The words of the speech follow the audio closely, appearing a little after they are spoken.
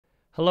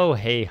Hello,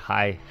 hey,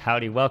 hi,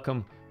 howdy,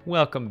 welcome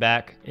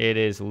back. It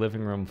is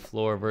living room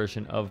floor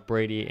version of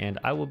Brady, and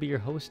I will be your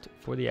host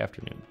for the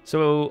afternoon.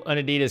 So,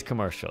 an Adidas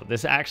commercial.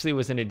 This actually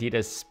was an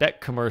Adidas spec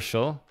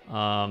commercial,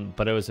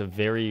 but it was a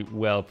very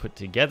well put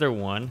together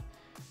one,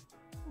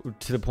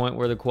 to the point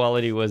where the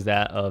quality was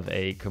that of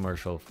a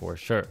commercial for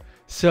sure.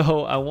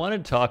 So, I want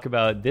to talk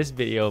about this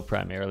video,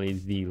 primarily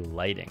the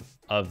lighting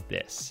of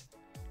this.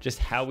 Just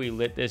how we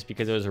lit this,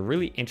 because it was a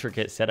really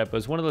intricate setup. It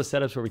was one of those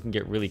setups where we can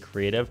get really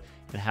creative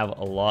and have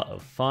a lot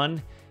of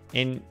fun,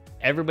 and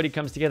everybody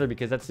comes together,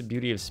 because that's the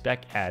beauty of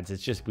spec ads.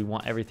 It's just we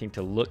want everything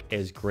to look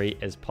as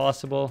great as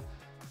possible.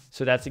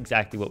 So that's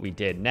exactly what we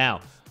did.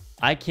 Now,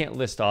 I can't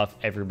list off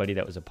everybody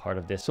that was a part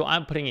of this, so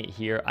I'm putting it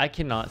here. I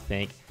cannot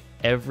thank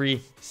every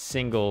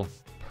single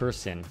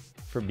person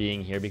for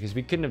being here, because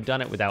we couldn't have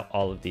done it without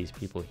all of these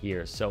people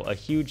here. So a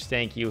huge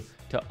thank you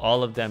to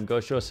all of them. Go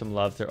show some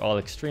love. They're all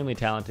extremely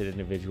talented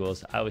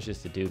individuals. I was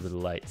just a dude with the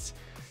lights.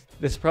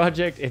 This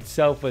project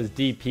itself was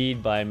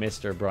DP'd by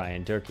Mr.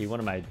 Brian Durkee, one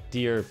of my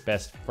dear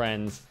best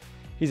friends.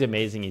 He's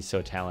amazing. He's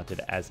so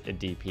talented as a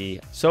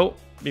DP. So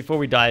before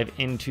we dive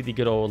into the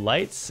good old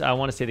lights, I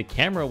want to say the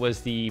camera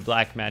was the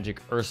Blackmagic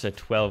Ursa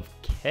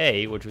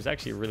 12K, which was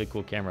actually a really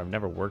cool camera. I've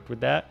never worked with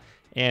that.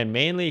 And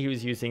mainly he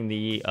was using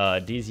the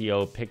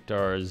DZO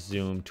Pictar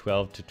Zoom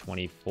 12 to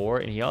 24.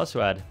 And he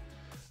also had,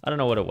 I don't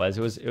know what it was.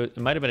 It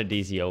might have been a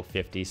DZO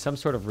 50, some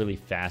sort of really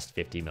fast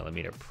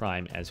 50mm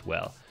prime as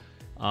well.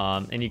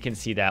 And you can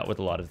see that with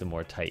a lot of the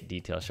more tight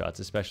detail shots,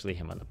 especially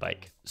him on the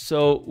bike.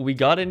 So we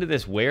got into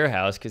this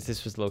warehouse because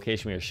this was the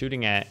location we were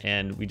shooting at,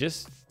 and we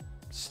just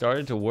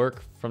started to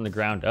work from the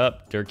ground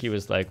up. Durkee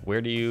was like, where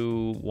do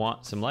you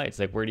want some lights?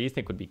 Like, where do you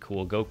think would be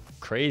cool? Go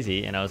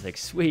crazy. And I was like,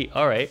 sweet,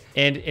 all right.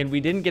 And we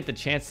didn't get the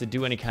chance to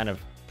do any kind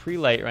of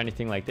pre-light or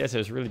anything like this. It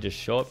was really just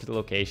show up to the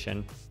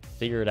location,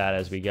 figure it out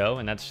as we go,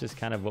 and that's just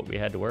kind of what we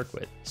had to work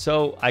with.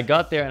 So I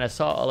got there and I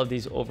saw all of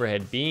these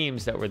overhead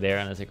beams that were there,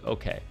 and I was like,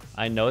 okay,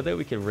 I know that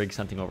we could rig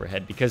something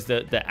overhead, because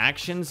the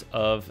actions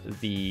of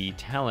the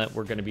talent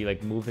were going to be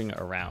like moving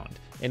around,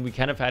 and we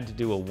kind of had to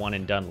do a one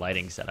and done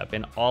lighting setup,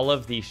 and all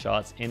of these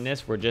shots in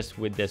this were just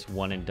with this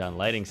one and done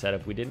lighting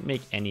setup. We didn't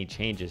make any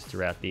changes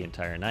throughout the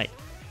entire night.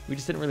 We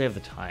just didn't really have the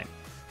time.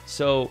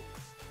 So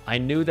I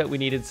knew that we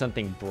needed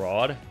something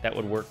broad that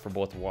would work for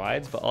both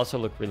wides, but also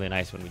look really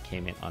nice when we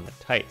came in on the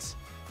tights.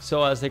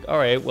 So I was like, all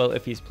right, well,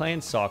 if he's playing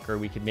soccer,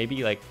 we could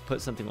maybe like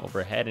put something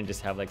overhead and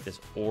just have like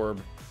this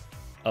orb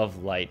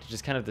of light,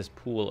 just kind of this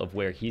pool of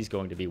where he's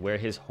going to be, where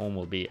his home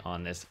will be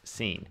on this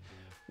scene,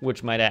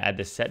 which might add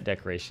the set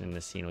decoration in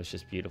the scene was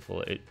just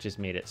beautiful. It just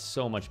made it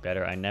so much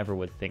better. I never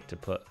would think to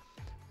put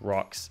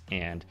rocks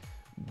and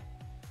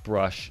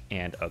brush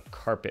and a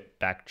carpet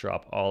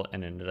backdrop all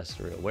in an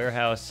industrial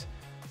warehouse,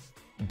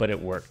 but it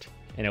worked,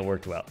 and it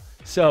worked well.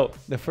 So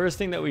the first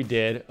thing that we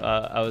did,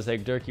 I was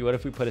like, Durkee, what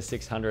if we put a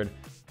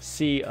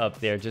 600C up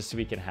there just so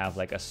we can have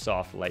like a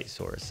soft light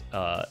source,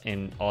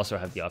 and also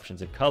have the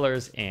options of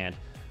colors and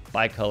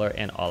bicolor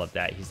and all of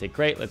that. He said,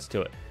 great, let's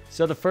do it.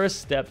 So the first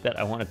step that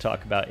I want to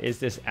talk about is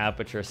this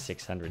Aperture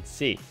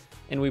 600C.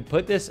 And we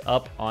put this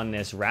up on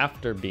this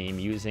rafter beam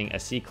using a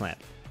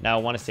C-clamp. Now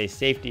I want to say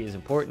safety is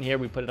important here.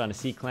 We put it on a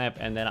C-clamp,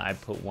 and then I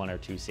put 1 or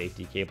 2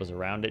 safety cables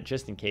around it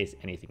just in case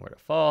anything were to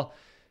fall.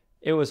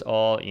 It was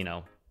all, you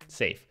know,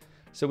 safe.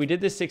 So we did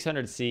this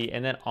 600C,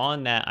 and then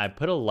on that, I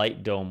put a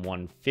Light Dome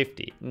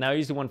 150. Now I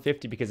used the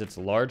 150 because it's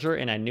larger,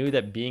 and I knew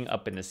that being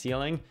up in the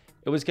ceiling,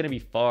 it was going to be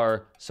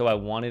far, so I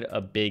wanted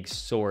a big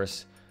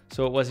source.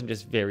 So it wasn't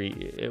just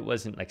it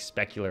wasn't like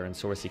specular and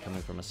sourcey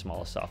coming from a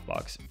small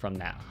softbox from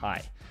that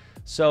high.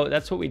 So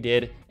that's what we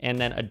did. And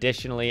then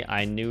additionally,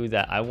 I knew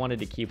that I wanted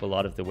to keep a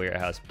lot of the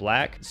warehouse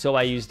black. So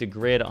I used a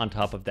grid on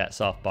top of that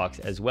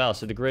softbox as well.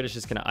 So the grid is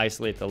just going to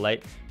isolate the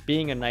light,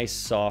 being a nice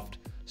soft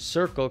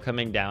circle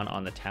coming down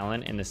on the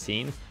talent in the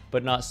scene,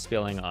 but not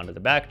spilling onto the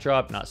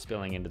backdrop, not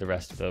spilling into the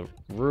rest of the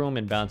room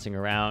and bouncing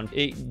around.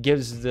 It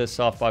gives the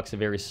softbox a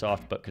very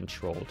soft but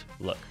controlled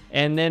look.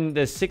 And then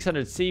the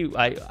 600C,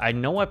 I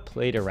know I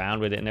played around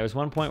with it, and there was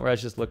one point where I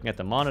was just looking at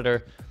the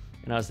monitor,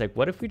 and I was like,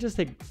 what if we just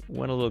like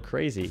went a little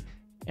crazy?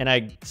 And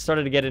I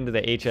started to get into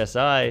the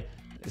HSI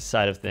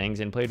side of things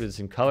and played with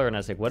some color, and I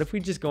was like, what if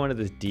we just go into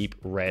this deep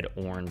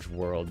red-orange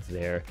world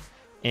there?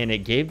 And it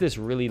gave this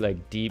really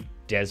like deep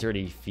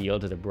deserty feel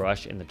to the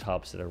brush and the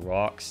tops of the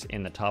rocks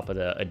and the top of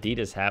the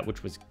Adidas hat,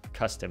 which was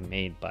custom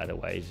made, by the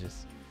way. It's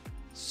just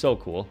so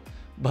cool.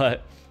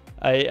 But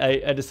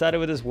I decided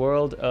with this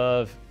world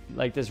of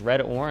like this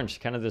red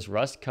orange, kind of this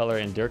rust color,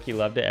 and Durkee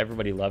loved it.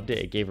 Everybody loved it.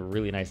 It gave a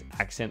really nice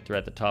accent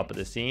throughout the top of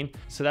the scene.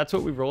 So that's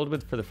what we rolled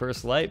with for the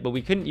first light, but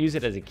we couldn't use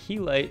it as a key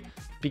light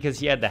because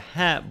he had the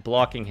hat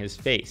blocking his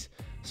face.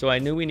 So I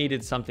knew we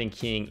needed something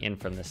keying in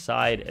from the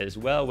side as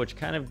well, which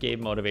kind of gave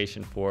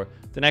motivation for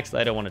the next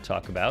light I want to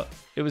talk about.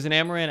 It was an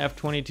Amaran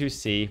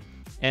F22C,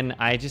 and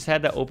I just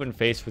had the open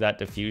face for that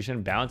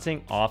diffusion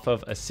bouncing off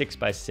of a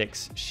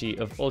 6x6 sheet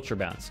of Ultra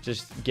Bounce,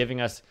 just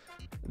giving us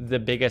the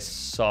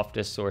biggest,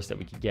 softest source that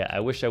we could get. I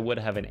wish I would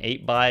have an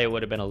 8x, it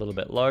would have been a little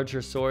bit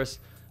larger source,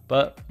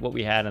 but what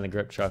we had on the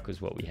grip truck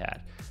was what we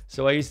had.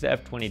 So I used the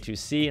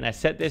F22C and I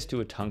set this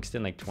to a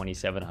tungsten like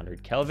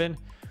 2700 Kelvin.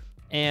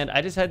 And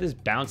I just had this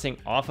bouncing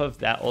off of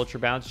that ultra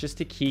bounce just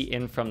to key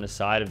in from the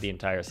side of the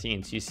entire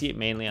scene. So you see it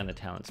mainly on the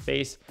talent's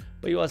face,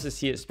 but you also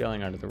see it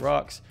spilling onto the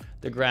rocks,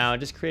 the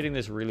ground, just creating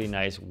this really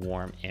nice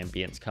warm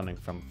ambience coming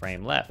from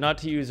frame left. Not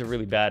to use a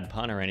really bad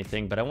pun or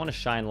anything, but I want to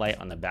shine light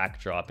on the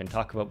backdrop and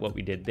talk about what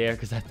we did there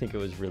because I think it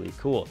was really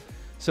cool.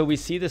 So we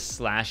see this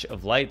slash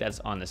of light that's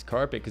on this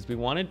carpet because we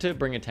wanted to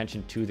bring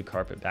attention to the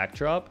carpet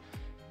backdrop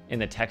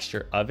and the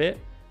texture of it,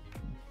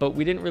 but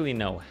we didn't really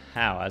know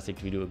how. I was like,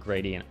 do we do a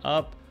gradient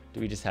up? Do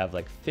we just have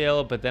like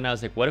fill? But then I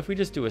was like, what if we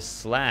just do a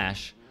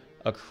slash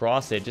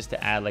across it just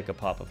to add like a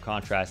pop of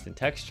contrast and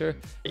texture?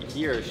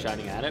 Here is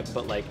shining at it,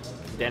 but like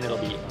then it'll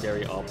be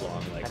very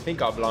oblong. Like I think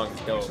oblong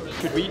is dope.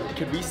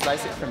 Could we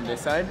slice it from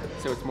this side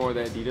so it's more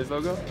the Adidas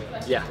logo?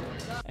 Yeah.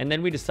 And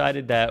then we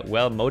decided that,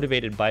 well,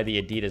 motivated by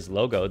the Adidas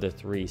logo, the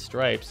 3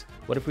 stripes,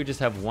 what if we just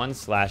have one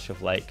slash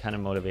of light kind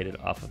of motivated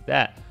off of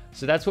that?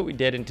 So that's what we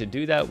did, and to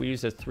do that we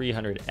used a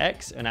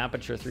 300X, an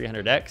aperture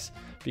 300X,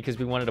 because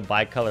we wanted a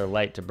bicolor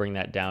light to bring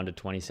that down to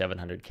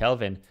 2700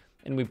 Kelvin.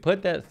 And we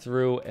put that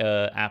through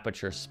a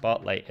aperture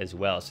spotlight as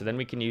well. So then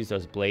we can use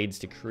those blades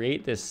to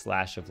create this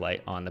slash of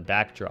light on the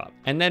backdrop.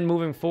 And then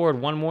moving forward,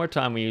 one more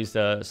time we used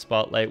a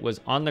spotlight was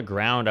on the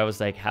ground. I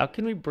was like, how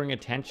can we bring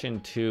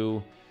attention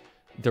to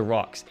the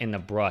rocks and the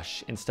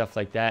brush and stuff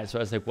like that? So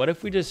I was like, what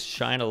if we just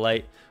shine a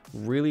light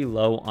really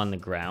low on the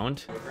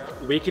ground?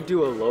 We could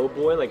do a low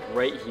boy like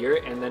right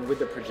here, and then with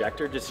the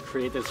projector just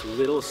create this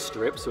little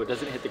strip so it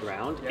doesn't hit the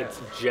ground. Yeah.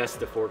 It's just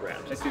the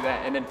foreground. Let's do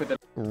that and then put the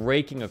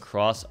raking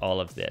across all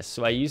of this.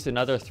 So I used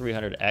another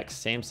 300X,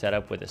 same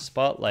setup with a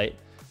spotlight,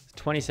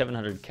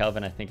 2700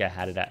 Kelvin I think I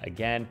had it at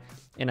again.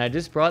 And I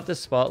just brought the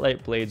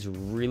spotlight blades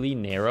really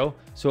narrow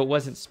so it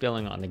wasn't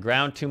spilling on the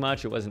ground too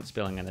much, it wasn't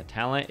spilling on the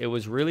talent, it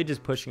was really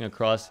just pushing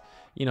across,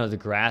 you know, the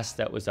grass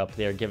that was up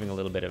there, giving a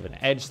little bit of an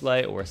edge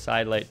light or a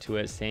side light to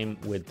it, same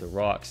with the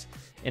rocks.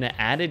 And it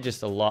added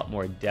just a lot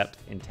more depth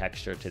and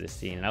texture to the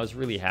scene. And I was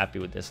really happy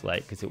with this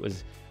light because it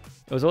was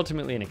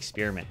ultimately an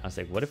experiment. I was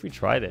like, what if we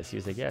try this? He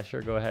was like, yeah,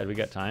 sure, go ahead, we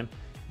got time.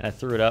 And I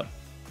threw it up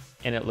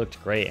and it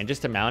looked great. And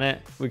just to mount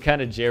it, we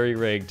kind of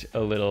jerry-rigged a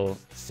little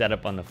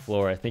setup on the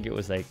floor. I think it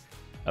was like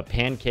a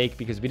pancake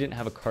because we didn't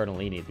have a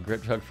cardellini. The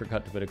grip truck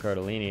forgot to put a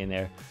cardellini in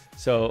there.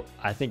 So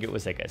I think it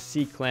was like a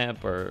C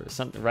clamp or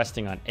something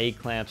resting on A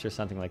clamps or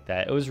something like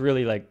that. It was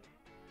really like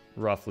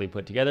roughly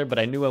put together, but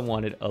I knew I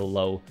wanted a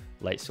low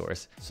light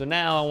source. So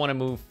now I want to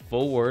move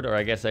forward, or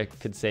I guess I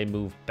could say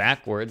move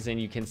backwards, and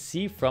you can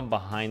see from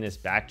behind this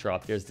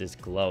backdrop there's this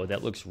glow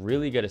that looks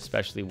really good,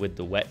 especially with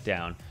the wet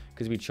down,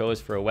 because we chose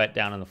for a wet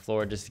down on the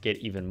floor just to get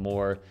even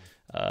more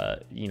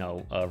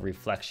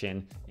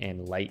reflection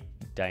and light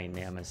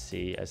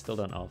dynamicy. I still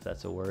don't know if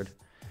that's a word,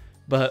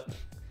 but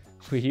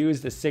we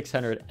used the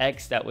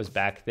 600X that was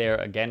back there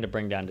again to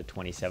bring down to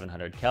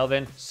 2700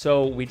 Kelvin.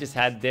 So we just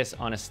had this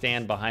on a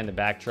stand behind the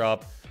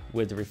backdrop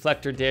with the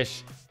reflector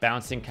dish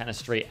bouncing kind of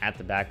straight at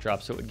the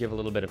backdrop, so it would give a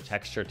little bit of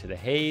texture to the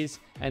haze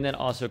and then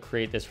also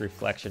create this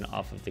reflection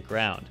off of the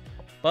ground.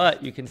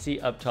 But you can see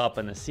up top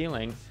on the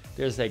ceiling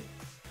there's like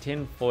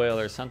tin foil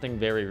or something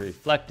very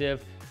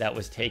reflective that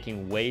was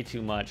taking way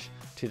too much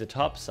to the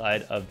top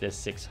side of this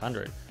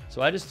 600.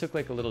 So I just took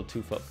like a little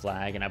 2-foot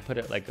flag and I put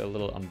it like a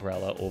little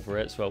umbrella over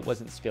it so it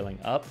wasn't spilling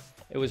up.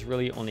 It was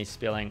really only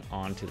spilling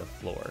onto the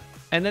floor.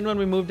 And then when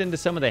we moved into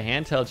some of the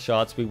handheld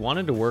shots, we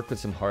wanted to work with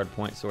some hard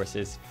point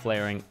sources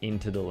flaring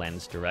into the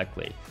lens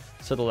directly.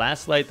 So the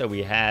last light that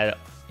we had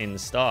in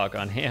stock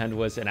on hand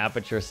was an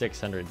aperture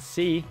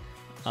 600C.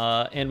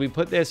 And we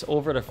put this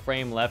over the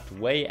frame left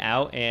way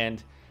out,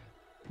 and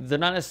they're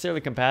not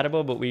necessarily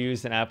compatible, but we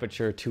used an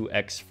aperture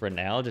 2X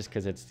Fresnel just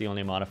because it's the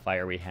only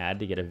modifier we had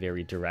to get a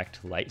very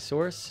direct light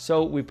source.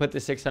 So we put the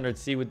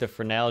 600C with the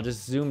Fresnel,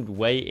 just zoomed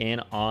way in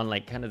on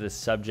like kind of the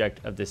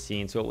subject of the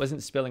scene. So it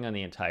wasn't spilling on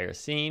the entire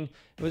scene.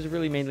 It was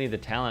really mainly the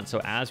talent. So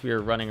as we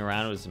were running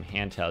around with some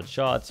handheld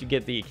shots, you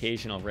get the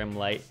occasional rim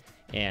light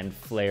and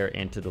flare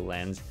into the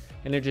lens,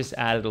 and it just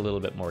added a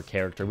little bit more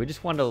character. We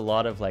just wanted a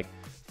lot of like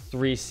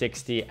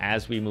 360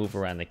 as we move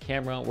around the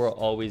camera. We're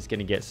always going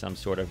to get some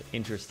sort of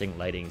interesting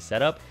lighting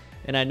setup,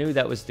 and I knew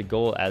that was the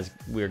goal as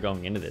we were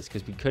going into this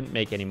because we couldn't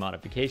make any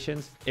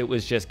modifications. It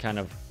was just kind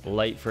of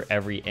light for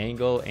every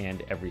angle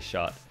and every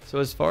shot. So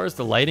as far as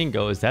the lighting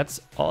goes,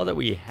 that's all that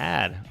we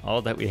had.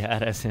 All that we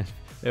had, as in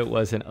it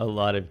wasn't a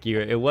lot of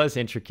gear. It was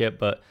intricate,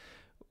 but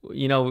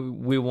you know,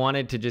 we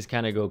wanted to just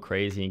kind of go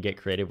crazy and get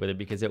creative with it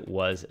because it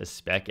was a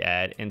spec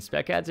ad, and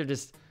spec ads are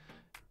just,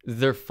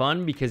 they're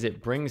fun because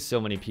it brings so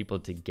many people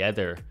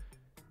together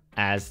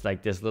as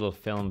like this little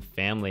film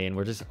family, and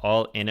we're just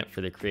all in it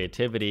for the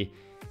creativity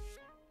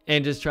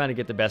and just trying to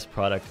get the best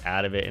product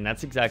out of it. And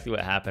that's exactly what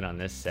happened on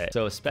this set.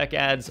 So spec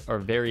ads are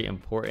very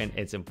important.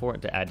 It's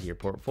important to add to your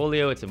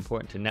portfolio. It's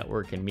important to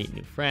network and meet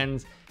new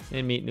friends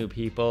and meet new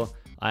people.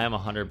 I am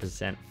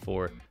 100%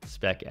 for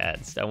spec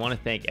ads. I want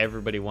to thank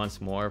everybody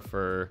once more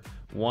for,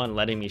 one,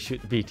 letting me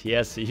shoot the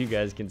BTS so you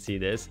guys can see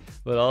this,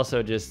 but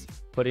also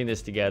just putting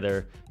this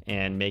together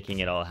and making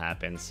it all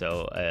happen.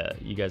 So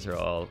you guys are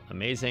all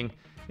amazing,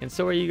 and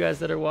so are you guys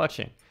that are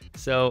watching.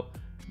 So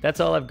that's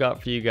all I've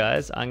got for you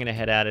guys. I'm gonna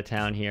head out of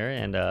town here,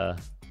 and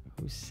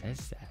who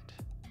says that?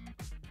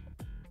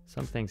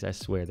 Some things, I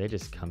swear, they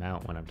just come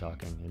out when I'm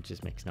talking. It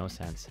just makes no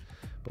sense.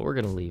 But we're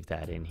gonna leave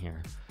that in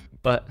here.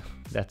 But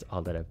that's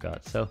all that I've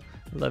got. So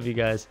I love you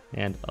guys,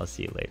 and I'll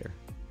see you later.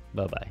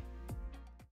 Bye-bye.